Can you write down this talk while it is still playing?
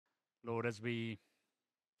Lord, as we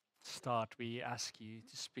start, we ask you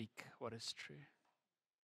to speak what is true.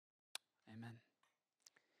 Amen.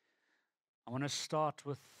 I want to start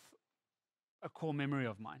with a core memory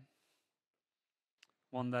of mine,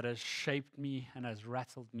 one that has shaped me and has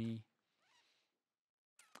rattled me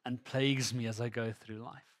and plagues me as I go through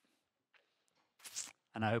life.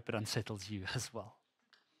 And I hope it unsettles you as well.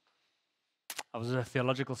 I was a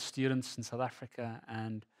theological student in South Africa,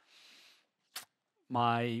 and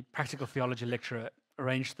my practical theology lecturer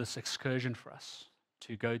arranged this excursion for us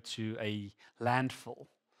to go to a landfill,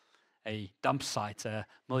 a dump site, a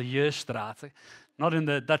milieustraat, not in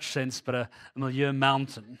the Dutch sense, but a milieu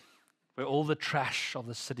mountain, where all the trash of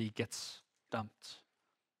the city gets dumped.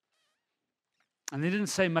 And he didn't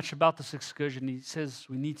say much about this excursion. He says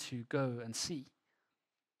we need to go and see.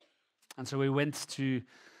 And so we went to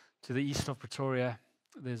the east of Pretoria.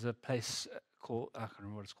 There's a place called, I can't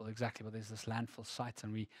remember what it's called exactly, but there's this landfill site,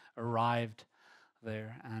 and we arrived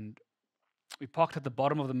there. And we parked at the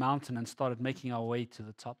bottom of the mountain and started making our way to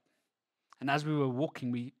the top. And as we were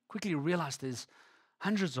walking, we quickly realized there's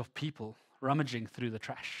hundreds of people rummaging through the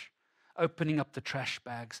trash, opening up the trash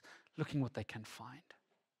bags, looking what they can find,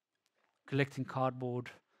 collecting cardboard,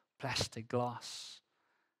 plastic, glass.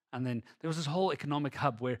 And then there was this whole economic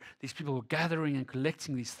hub where these people were gathering and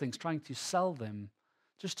collecting these things, trying to sell them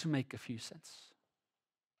just to make a few cents.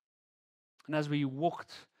 And as we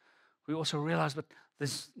walked, we also realized that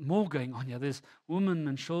there's more going on here. There's women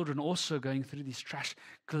and children also going through these trash,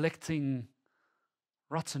 collecting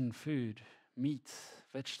rotten food, meat,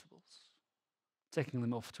 vegetables, taking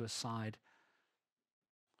them off to a side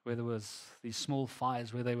where there was these small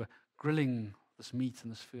fires where they were grilling this meat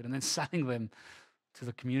and this food and then selling them to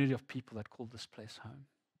the community of people that called this place home.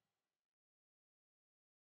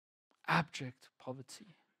 Abject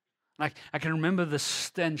poverty. Like I can remember the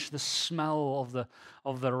stench, the smell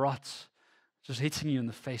of the rot just hitting you in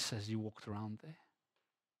the face as you walked around there.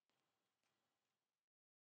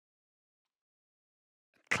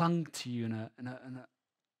 It clung to you in an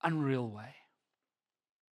unreal way.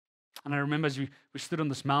 And I remember as we stood on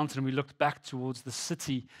this mountain and we looked back towards the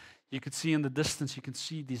city, you could see in the distance, you could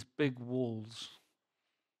see these big walls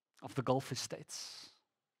of the Gulf estates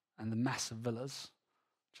and the massive villas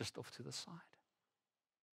just off to the side.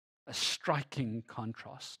 A striking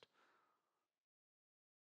contrast.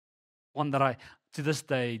 One that I, to this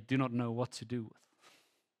day, do not know what to do with.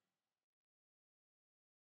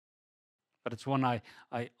 But it's one I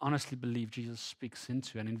honestly believe Jesus speaks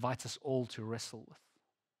into and invites us all to wrestle with.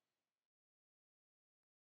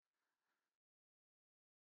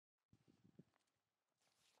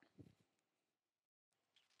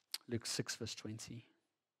 Luke 6, verse 20.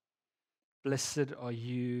 Blessed are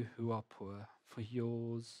you who are poor, for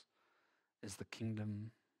yours is the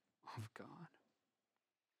kingdom of God.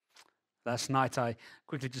 Last night, I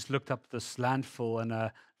quickly just looked up this landfill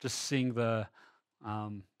and just seeing the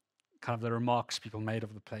kind of the remarks people made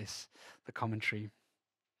of the place, the commentary.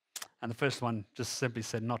 And the first one just simply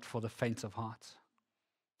said, not for the faint of heart.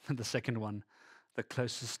 And the second one, the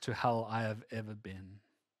closest to hell I have ever been.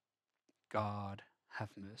 God have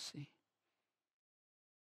mercy.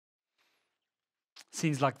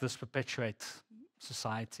 Scenes like this perpetuate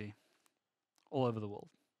society all over the world.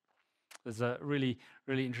 There's a really,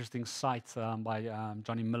 really interesting site by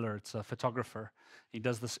Johnny Miller. It's a photographer. He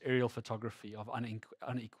does this aerial photography of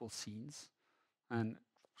unequal scenes. And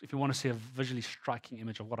if you want to see a visually striking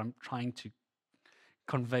image of what I'm trying to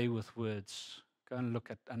convey with words, go and look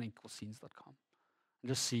at unequalscenes.com and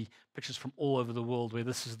just see pictures from all over the world where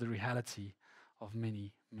this is the reality of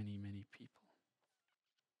many, many, many people.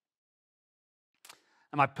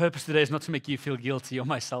 And my purpose today is not to make you feel guilty or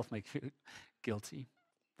myself make you guilty.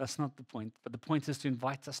 That's not the point. But the point is to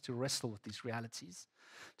invite us to wrestle with these realities,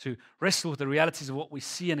 to wrestle with the realities of what we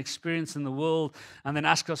see and experience in the world, and then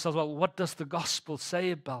ask ourselves, well, what does the gospel say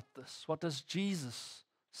about this? What does Jesus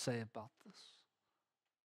say about this?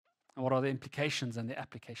 And what are the implications and the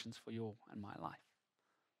applications for your and my life?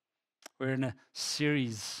 We're in a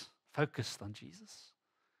series focused on Jesus,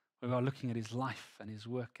 where we are looking at his life and his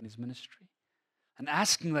work and his ministry, and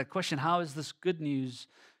asking that question, how is this good news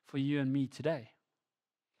for you and me today?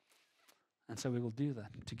 And so we will do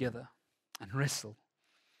that together and wrestle.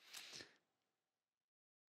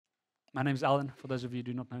 My name is Alan. For those of you who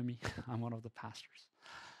do not know me, I'm one of the pastors.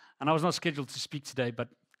 And I was not scheduled to speak today, but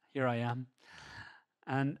here I am.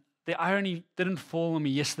 And the irony didn't fall on me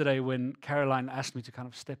yesterday when Caroline asked me to kind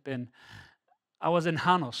of step in. I was in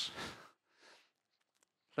Hanos,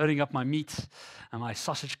 loading up my meat and my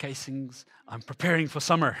sausage casings. I'm preparing for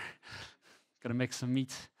summer. Going to make some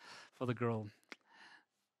meat for the grill.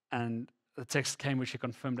 And the text came which he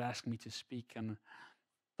confirmed asking me to speak, and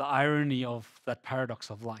the irony of that paradox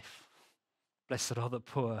of life. Blessed are the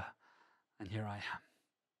poor, and here I am.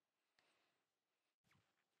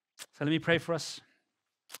 So let me pray for us,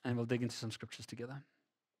 and we'll dig into some scriptures together.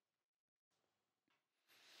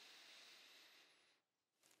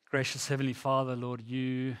 Gracious Heavenly Father, Lord,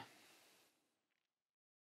 you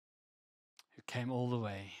who came all the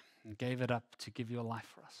way and gave it up to give your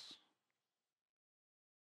life for us,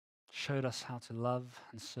 showed us how to love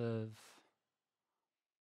and serve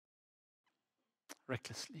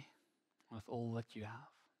recklessly with all that you have,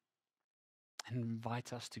 and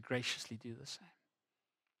invite us to graciously do the same.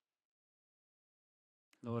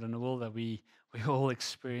 Lord, in the world that we all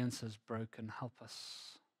experience as broken, help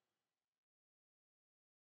us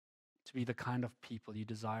to be the kind of people you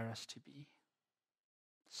desire us to be.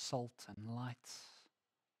 Salt and light,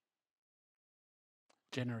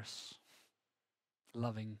 generous,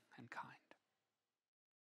 loving and kind.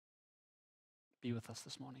 Be with us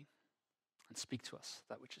this morning and speak to us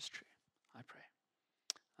that which is true, I pray.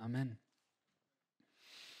 Amen.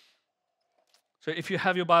 So if you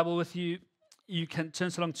have your Bible with you, you can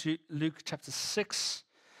turn along to Luke chapter 6.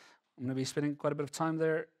 I'm going to be spending quite a bit of time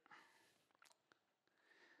there.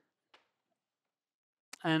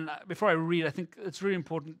 And before I read, I think it's really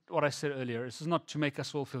important what I said earlier. This is not to make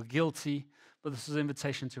us all feel guilty, but this is an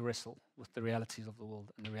invitation to wrestle with the realities of the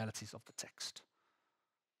world and the realities of the text.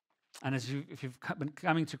 And if you've been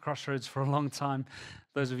coming to Crossroads for a long time,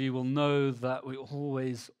 those of you will know that we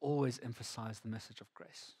always emphasize the message of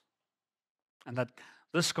grace. And that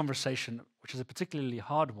this conversation, which is a particularly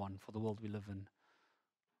hard one for the world we live in,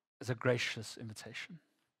 is a gracious invitation.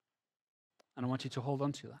 And I want you to hold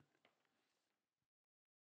on to that.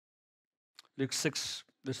 Luke 6,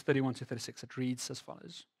 verse 31 to 36, it reads as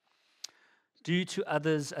follows. Do to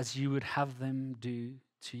others as you would have them do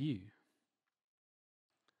to you.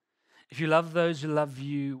 If you love those who love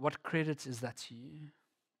you, what credit is that to you?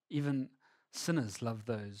 Even sinners love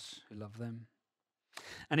those who love them.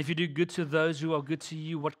 And if you do good to those who are good to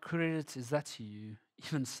you, what credit is that to you?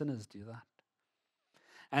 Even sinners do that.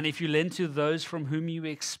 And if you lend to those from whom you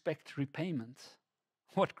expect repayment,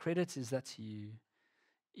 what credit is that to you?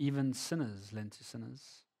 Even sinners lend to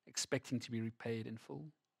sinners, expecting to be repaid in full.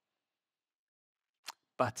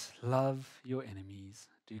 But love your enemies,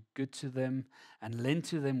 do good to them, and lend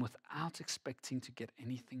to them without expecting to get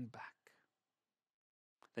anything back.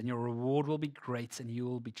 Then your reward will be great, and you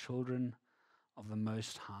will be children of the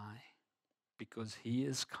Most High, because He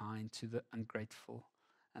is kind to the ungrateful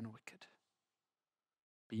and wicked.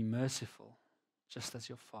 Be merciful, just as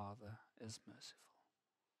your Father is merciful.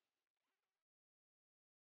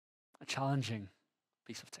 A challenging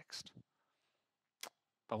piece of text,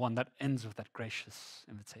 but one that ends with that gracious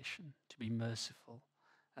invitation to be merciful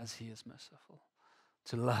as He is merciful,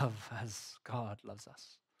 to love as God loves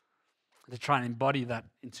us, and to try and embody that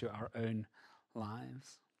into our own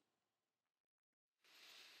lives.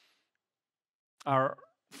 Our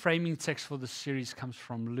framing text for this series comes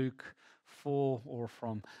from Luke 4 or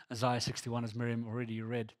from Isaiah 61, as Miriam already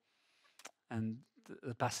read, and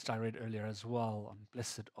the passage I read earlier as well on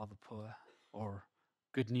blessed are the poor, or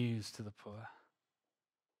good news to the poor.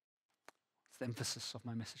 It's the emphasis of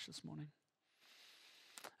my message this morning.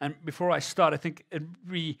 And before I start, I think it'd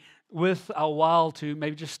be worth our while to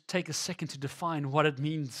maybe just take a second to define what it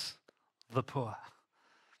means, the poor,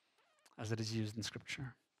 as it is used in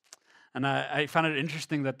Scripture. And I found it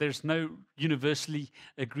interesting that there's no universally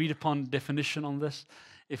agreed upon definition on this.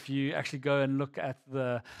 If you actually go and look at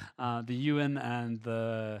the UN and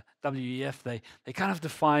the WEF, they kind of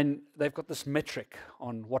define, they've got this metric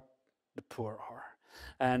on what the poor are.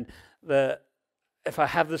 And if I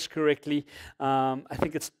have this correctly, I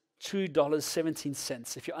think it's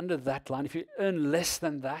 $2.17. If you're under that line, if you earn less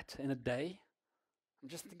than that in a day, I'm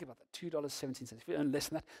just thinking about that, $2.17. If you earn less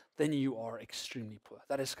than that, then you are extremely poor.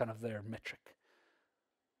 That is kind of their metric,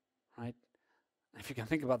 right? If you can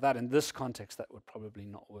think about that in this context, that would probably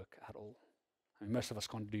not work at all. I mean, most of us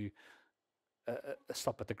can't do a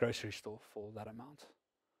stop at the grocery store for that amount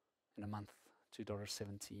in a month.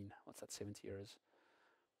 $2.17. What's that? 70 euros,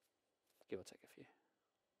 give or take a few.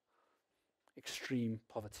 Extreme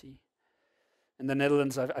poverty. In the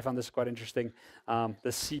Netherlands, I found this quite interesting. The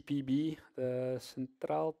CPB, the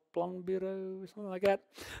Centraal Planbureau, something like that.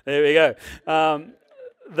 There we go.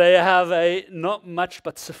 They have a not much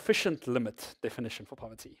but sufficient limit definition for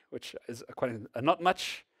poverty, which is quite a not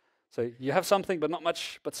much. So you have something but not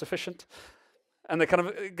much but sufficient. And it kind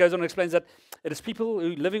of goes on and explains that it is people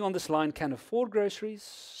who living on this line can afford groceries,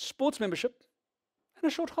 sports membership, and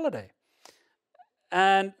a short holiday.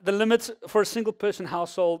 And the limit for a single person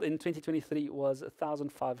household in 2023 was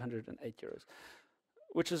 1,508 euros,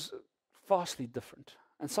 which is vastly different.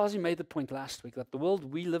 And Sazi made the point last week that the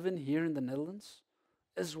world we live in here in the Netherlands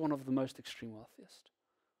is one of the most extreme wealthiest.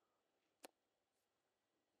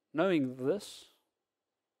 Knowing this,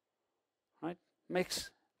 right,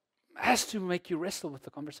 has to make you wrestle with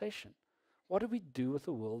the conversation. What do we do with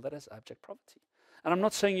a world that has abject poverty? And I'm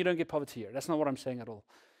not saying you don't get poverty here. That's not what I'm saying at all.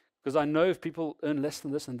 Because I know if people earn less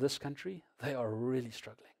than this in this country, they are really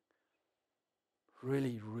struggling.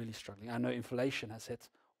 Really, really struggling. I know inflation has hit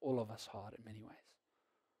all of us hard in many ways.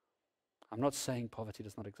 I'm not saying poverty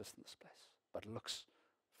does not exist in this place, but it looks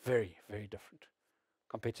very, very different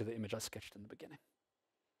compared to the image I sketched in the beginning.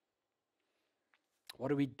 What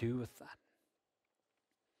do we do with that?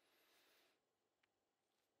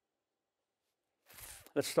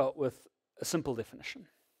 Let's start with a simple definition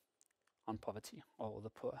on poverty or the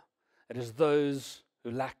poor. It is those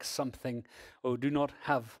who lack something or do not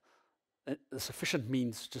have the sufficient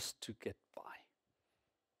means just to get by.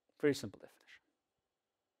 Very simple definition.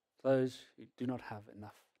 Those who do not have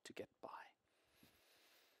enough to get by.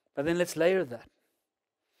 But then let's layer that.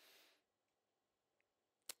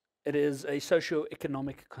 It is a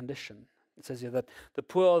socio-economic condition. It says here that the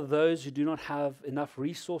poor are those who do not have enough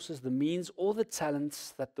resources, the means, or the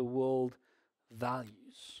talents that the world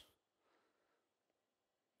values.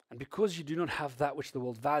 And because you do not have that which the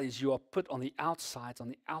world values, you are put on the outsides, on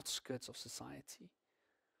the outskirts of society.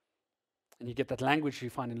 And you get that language you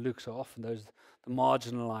find in Luke so often, those the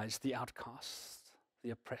marginalized, the outcasts, the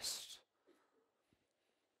oppressed.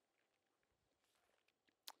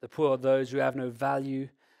 The poor are those who have no value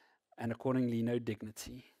and accordingly no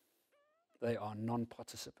dignity. They are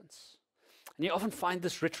non-participants. And you often find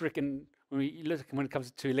this rhetoric when it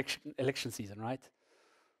comes to election season, right?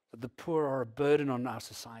 That the poor are a burden on our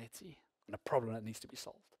society and a problem that needs to be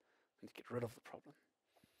solved. We need to get rid of the problem.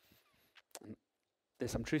 And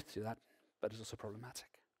there's some truth to that, but it's also problematic.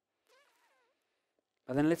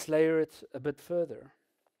 But then let's layer it a bit further.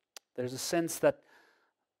 There's a sense that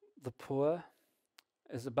the poor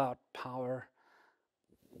is about power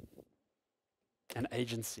and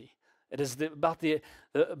agency. It is about the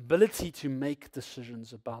ability to make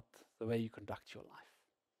decisions about the way you conduct your life.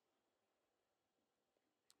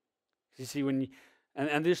 You see,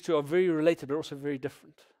 and these two are very related, but also very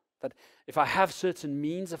different. That if I have certain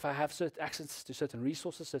means, if I have certain access to certain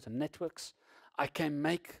resources, certain networks, I can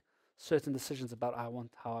make certain decisions about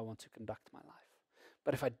how I want to conduct my life.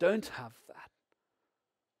 But if I don't have that,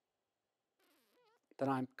 then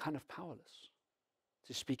I'm kind of powerless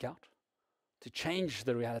to speak out, to change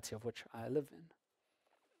the reality of which I live in.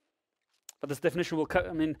 But this definition will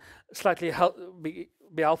slightly be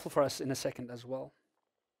helpful for us in a second as well.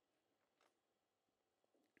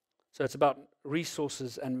 So it's about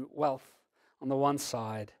resources and wealth on the one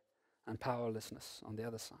side and powerlessness on the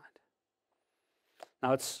other side.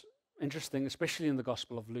 Now it's interesting, especially in the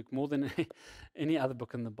Gospel of Luke, more than any other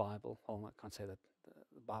book in the Bible. Well, I can't say that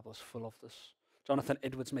the Bible is full of this. Jonathan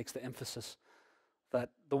Edwards makes the emphasis that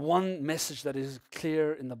the one message that is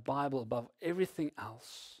clear in the Bible above everything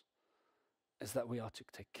else is that we are to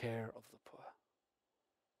take care of the poor.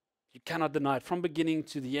 You cannot deny it. From beginning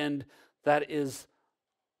to the end, that is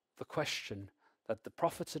the question that the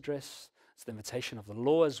prophets address. It's the invitation of the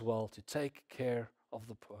law as well, to take care of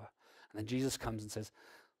the poor. And then Jesus comes and says,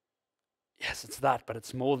 yes, it's that, but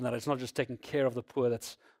it's more than that. It's not just taking care of the poor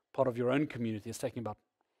that's part of your own community. It's taking about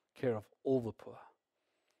care of all the poor.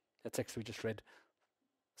 The text we just read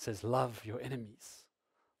says, love your enemies,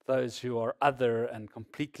 those who are other and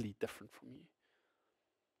completely different from you.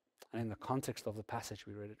 And in the context of the passage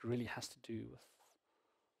we read, it really has to do with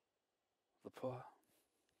the poor.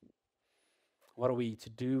 What are we to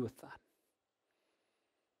do with that?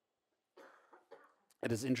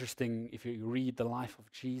 It is interesting if you read the life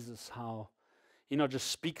of Jesus, how he not just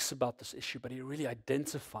speaks about this issue, but he really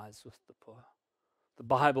identifies with the poor. The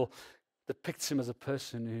Bible depicts him as a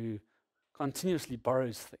person who continuously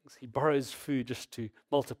borrows things. He borrows food just to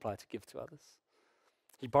multiply, to give to others.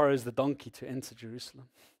 He borrows the donkey to enter Jerusalem.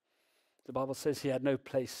 The Bible says he had no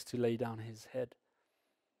place to lay down his head.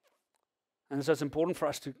 And so it's important for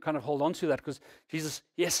us to kind of hold on to that, because Jesus,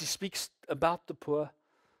 yes, he speaks about the poor,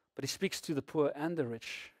 but he speaks to the poor and the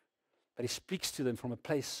rich. But he speaks to them from a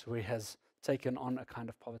place where he has taken on a kind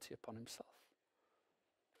of poverty upon himself.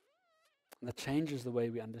 And that changes the way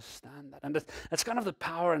we understand that. And that's kind of the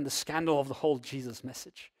power and the scandal of the whole Jesus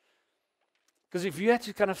message. Because if you had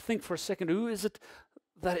to kind of think for a second, who is it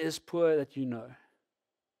that is poor that you know?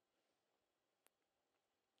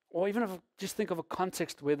 Or even if just think of a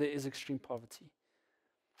context where there is extreme poverty.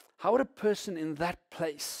 How would a person in that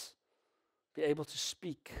place be able to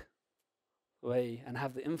speak the way and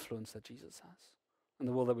have the influence that Jesus has in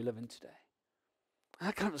the world that we live in today? And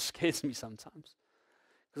that kind of scares me sometimes.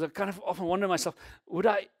 Because I kind of often wonder myself, would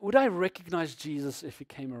I recognize Jesus if he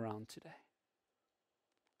came around today?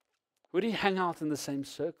 Would he hang out in the same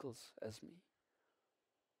circles as me?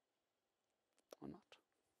 Or not?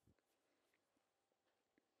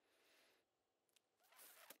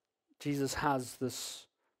 Jesus has this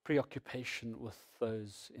preoccupation with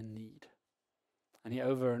those in need. And he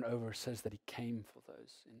over and over says that he came for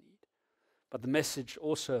those in need. But the message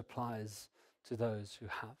also applies to those who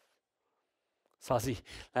have. Sazi,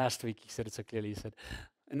 last week, he said it so clearly. He said,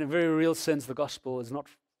 in a very real sense, the gospel is not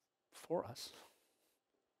for us.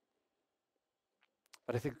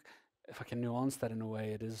 But I think if I can nuance that in a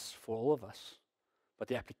way, it is for all of us. But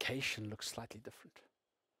the application looks slightly different.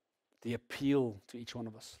 The appeal to each one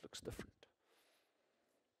of us looks different.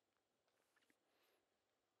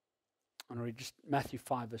 I'm going to read just Matthew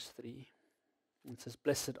 5, verse 3. It says,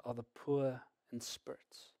 "Blessed are the poor in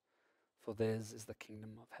spirit, for theirs is the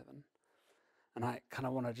kingdom of heaven." And I kind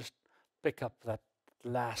of want to just pick up that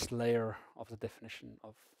last layer of the definition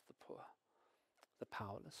of the poor, the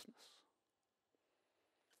powerlessness.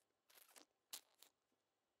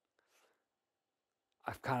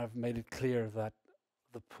 I've kind of made it clear that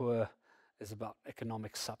the poor is about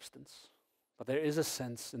economic substance. But there is a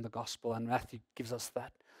sense in the gospel, and Matthew gives us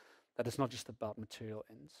that it's not just about material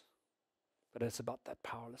ends, but it's about that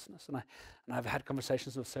powerlessness. And I've had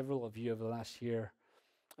conversations with several of you over the last year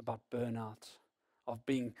about burnout, of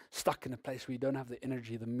being stuck in a place where you don't have the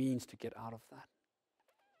energy, the means to get out of that.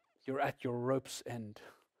 You're at your rope's end.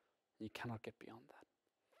 You cannot get beyond that.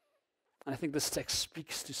 And I think this text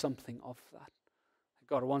speaks to something of that.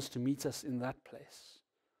 God wants to meet us in that place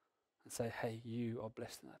and say, hey, you are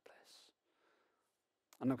blessed in that place.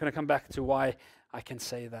 And I'm going to come back to why I can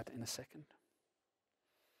say that in a second.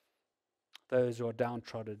 Those who are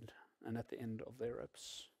downtrodden and at the end of their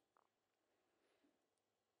ropes.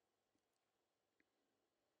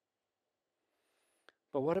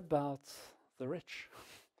 But what about the rich?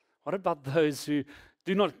 What about those who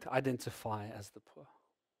do not identify as the poor?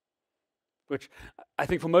 Which I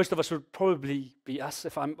think for most of us would probably be us.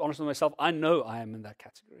 If I'm honest with myself, I know I am in that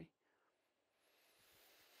category.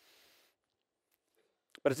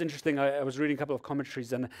 But it's interesting, I was reading a couple of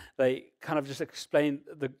commentaries and they kind of just explain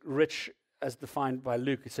the rich as defined by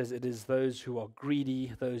Luke. It says it is those who are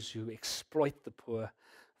greedy, those who exploit the poor,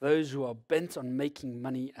 those who are bent on making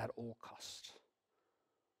money at all cost.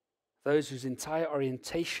 Those whose entire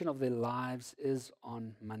orientation of their lives is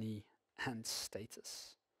on money and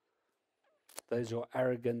status. Those who are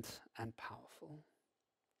arrogant and powerful.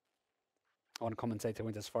 One commentator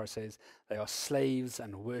went as far as says they are slaves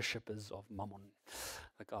and worshippers of Mammon,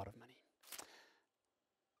 the god of money.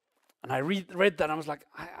 And I read that and I was like,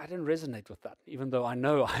 I didn't resonate with that, even though I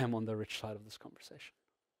know I am on the rich side of this conversation.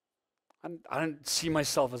 I don't see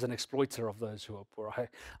myself as an exploiter of those who are poor. I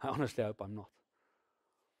honestly hope I'm not.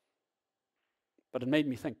 But it made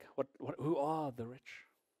me think, who are the rich?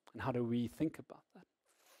 And how do we think about that?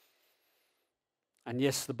 And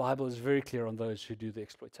yes, the Bible is very clear on those who do the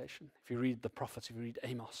exploitation. If you read the prophets, if you read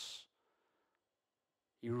Amos,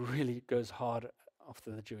 he really goes hard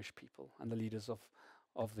after the Jewish people and the leaders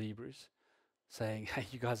of the Hebrews, saying, hey,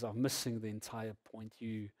 you guys are missing the entire point.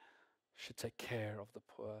 You should take care of the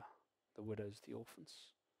poor, the widows, the orphans.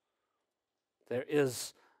 There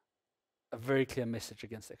is a very clear message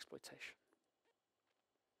against exploitation.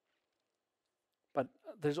 But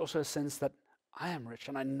there's also a sense that I am rich,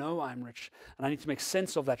 and I know I'm rich, and I need to make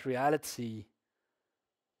sense of that reality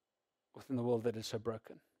within the world that is so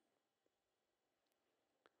broken.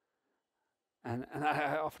 And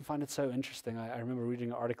I often find it so interesting. I remember reading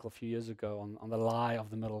an article a few years ago on the lie of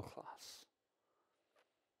the middle class.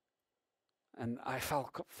 And I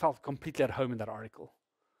felt completely at home in that article.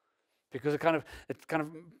 Because it kind of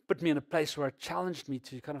put me in a place where it challenged me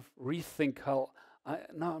to kind of rethink how,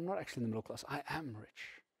 no, I'm not actually in the middle class. I am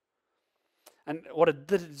rich. And what it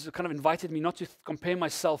did is it kind of invited me not to compare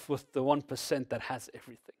myself with the 1% that has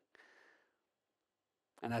everything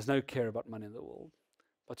and has no care about money in the world,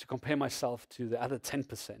 but to compare myself to the other 10%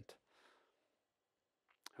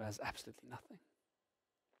 who has absolutely nothing.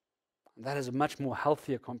 And that is a much more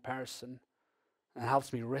healthier comparison and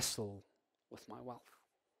helps me wrestle with my wealth.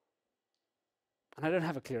 And I don't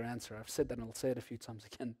have a clear answer. I've said that and I'll say it a few times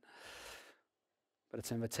again. But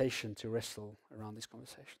it's an invitation to wrestle around these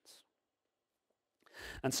conversations.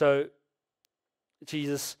 And so,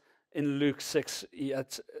 Jesus in Luke 6,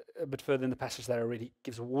 a bit further in the passage that I read, he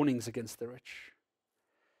gives warnings against the rich.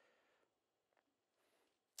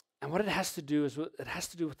 And what it has to do is it has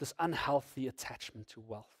to do with this unhealthy attachment to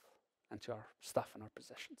wealth and to our stuff and our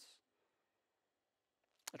possessions.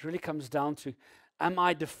 It really comes down to, am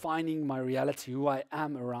I defining my reality, who I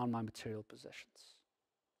am around my material possessions?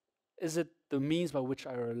 Is it the means by which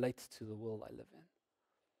I relate to the world I live in?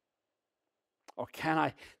 Or can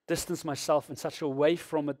I distance myself in such a way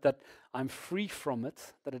from it that I'm free from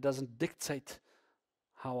it, that it doesn't dictate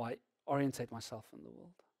how I orientate myself in the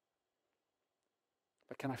world?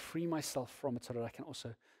 But can I free myself from it so that I can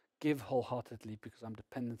also give wholeheartedly because I'm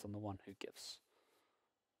dependent on the one who gives?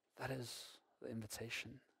 That is the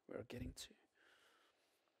invitation we're getting to.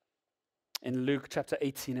 In Luke chapter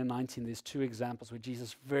 18 and 19, there's two examples where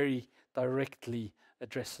Jesus very directly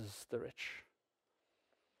addresses the rich.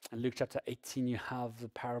 In Luke chapter 18, you have the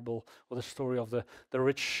parable or the story of the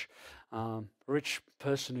rich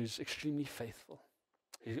person who's extremely faithful,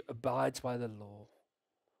 who abides by the law,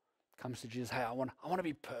 comes to Jesus, hey, I want to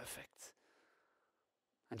be perfect.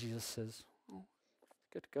 And Jesus says, oh,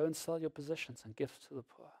 good, go and sell your possessions and give to the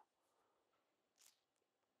poor.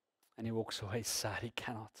 And he walks away sad, he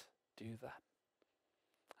cannot do that.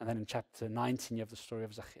 And then in chapter 19, you have the story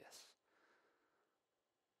of Zacchaeus.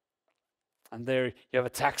 And there you have a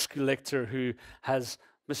tax collector who has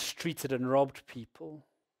mistreated and robbed people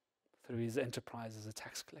through his enterprise as a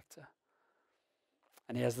tax collector.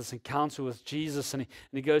 And he has this encounter with Jesus, and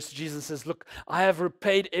he goes to Jesus and says, look, I have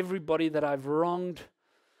repaid everybody that I've wronged,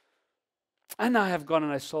 and I have gone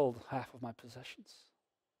and I sold half of my possessions.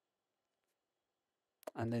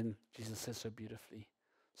 And then Jesus says so beautifully,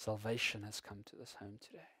 salvation has come to this home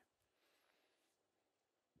today.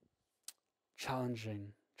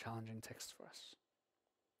 Challenging text for us.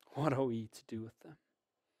 What are we to do with them?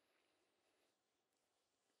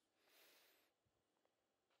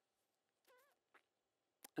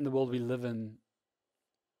 In the world we live in,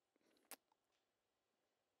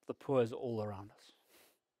 the poor is all around us.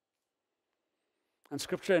 And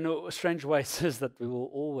Scripture, in a strange way, says that we will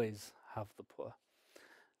always have the poor.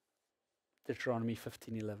 Deuteronomy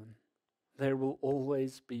 15:11. There will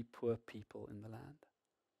always be poor people in the land.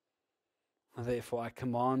 Therefore, I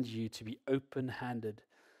command you to be open-handed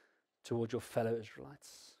toward your fellow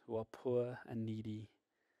Israelites who are poor and needy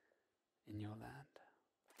in your land.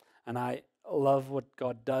 And I love what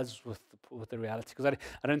God does with the reality, because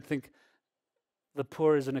I don't think the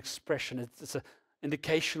poor is an expression. It's an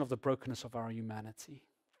indication of the brokenness of our humanity,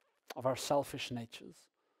 of our selfish natures.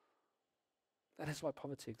 That is why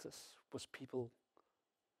poverty exists, was people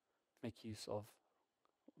make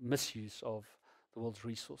misuse of the world's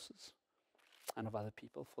resources and of other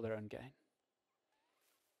people for their own gain.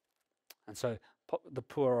 And so the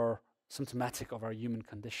poor are symptomatic of our human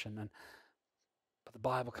condition, but the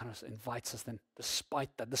Bible kind of invites us then,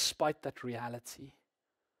 despite that reality,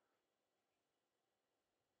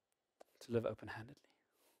 to live open-handedly,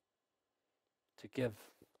 to give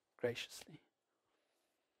graciously.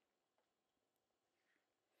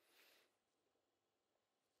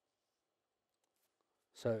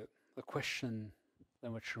 So the question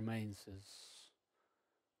then which remains is,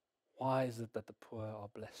 why is it that the poor are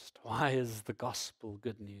blessed? Why is the gospel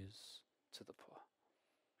good news to the poor?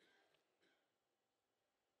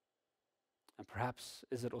 And perhaps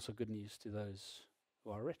is it also good news to those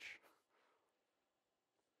who are rich?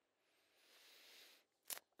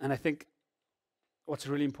 And I think what's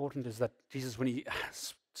really important is that Jesus, when he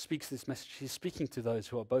speaks this message, he's speaking to those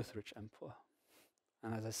who are both rich and poor.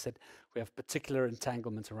 And as I said, we have particular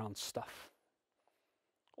entanglements around stuff.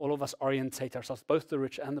 All of us orientate ourselves, both the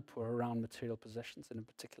rich and the poor, around material possessions in a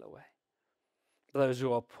particular way. Those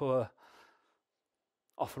who are poor,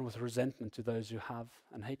 often with resentment to those who have,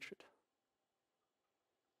 and hatred.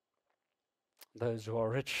 Those who are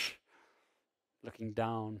rich, looking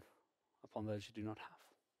down upon those who do not have.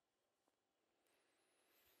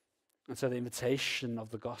 And so the invitation of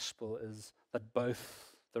the gospel is that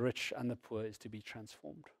both the rich and the poor is to be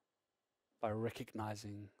transformed by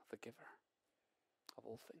recognizing the giver of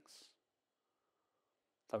all things.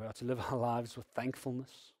 That we are to live our lives with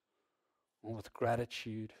thankfulness, and with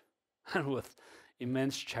gratitude, and with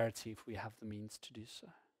immense charity if we have the means to do so.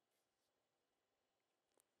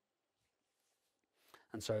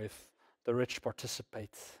 And so if the rich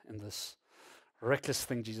participate in this reckless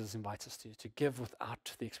thing Jesus invites us to give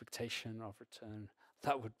without the expectation of return,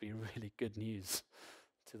 that would be really good news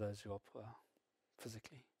to those who are poor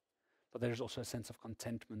physically. But there's also a sense of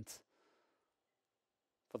contentment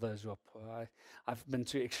for those who are poor. I've been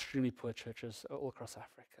to extremely poor churches all across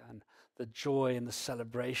Africa, and the joy and the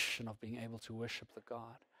celebration of being able to worship the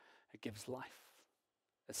God who gives life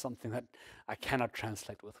is something that I cannot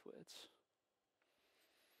translate with words.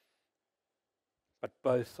 but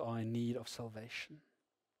both are in need of salvation.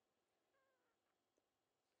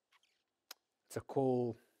 It's a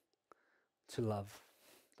call to love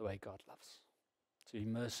the way God loves, to be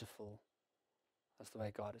merciful as the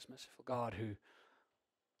way God is merciful. God who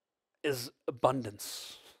is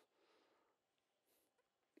abundance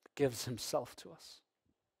gives himself to us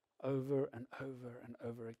over and over and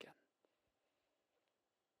over again,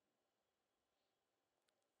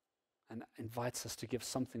 and invites us to give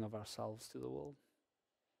something of ourselves to the world,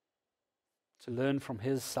 to learn from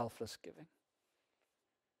his selfless giving,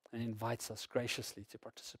 and invites us graciously to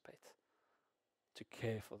participate, to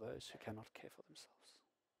care for those who cannot care for themselves.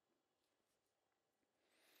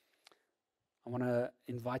 I want to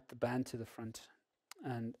invite the band to the front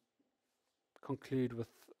and conclude with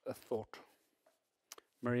a thought.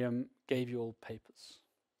 Miriam gave you all papers.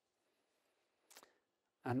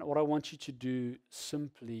 And what I want you to do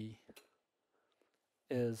simply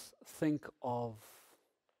is think of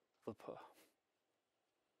the poor.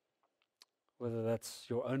 Whether that's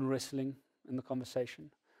your own wrestling in the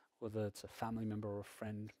conversation, whether it's a family member or a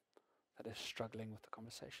friend that is struggling with the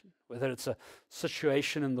conversation, whether it's a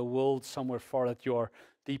situation in the world somewhere far that you are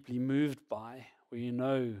deeply moved by, where you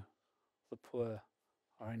know the poor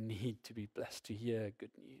are in need to be blessed, to hear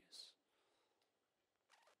good news.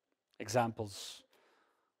 Examples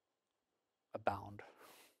abound.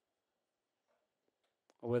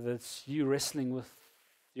 Or whether it's you wrestling with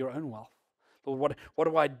your own wealth. Lord, what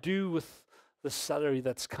do I do with the salary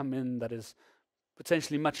that's come in that is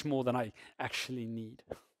potentially much more than I actually need?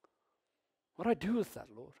 What do I do with that,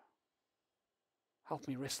 Lord? Help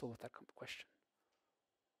me wrestle with that question.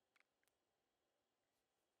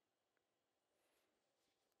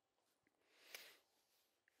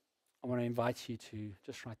 I want to invite you to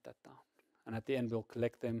just write that down. And at the end, we'll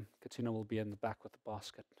collect them. Katrina will be in the back with the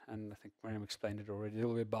basket. And I think Miriam explained it already. There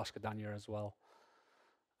will be a basket down here as well.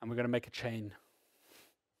 And we're going to make a chain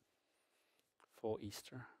for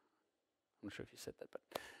Easter. I'm not sure if you said that, but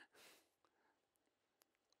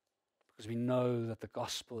because we know that the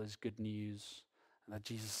gospel is good news and that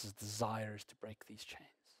Jesus' desire is to break these chains.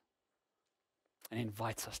 And he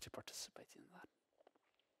invites us to participate in that.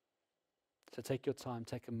 So take your time,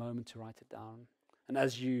 take a moment to write it down. And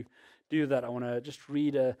as you do that, I want to just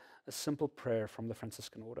read a simple prayer from the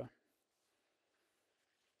Franciscan order.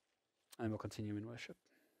 And we'll continue in worship.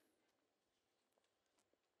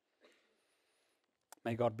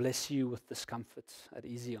 May God bless you with discomfort at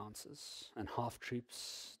easy answers and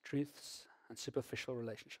half-truths, truths and superficial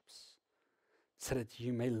relationships, so that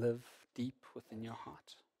you may live deep within your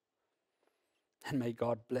heart. And may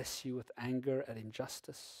God bless you with anger at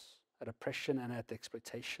injustice, at oppression and at the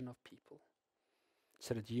exploitation of people,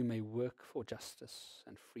 so that you may work for justice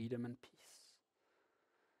and freedom and peace.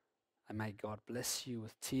 And may God bless you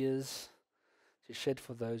with tears to shed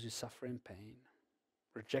for those who suffer in pain,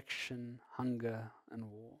 rejection, hunger,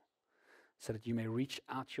 and war, so that you may reach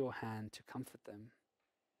out your hand to comfort them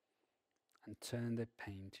and turn their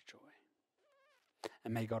pain to joy.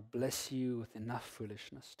 And may God bless you with enough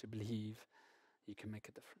foolishness to believe you can make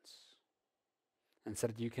a difference, and so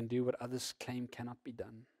that you can do what others claim cannot be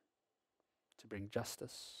done, to bring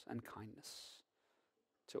justice and kindness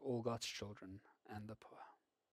to all God's children and the poor.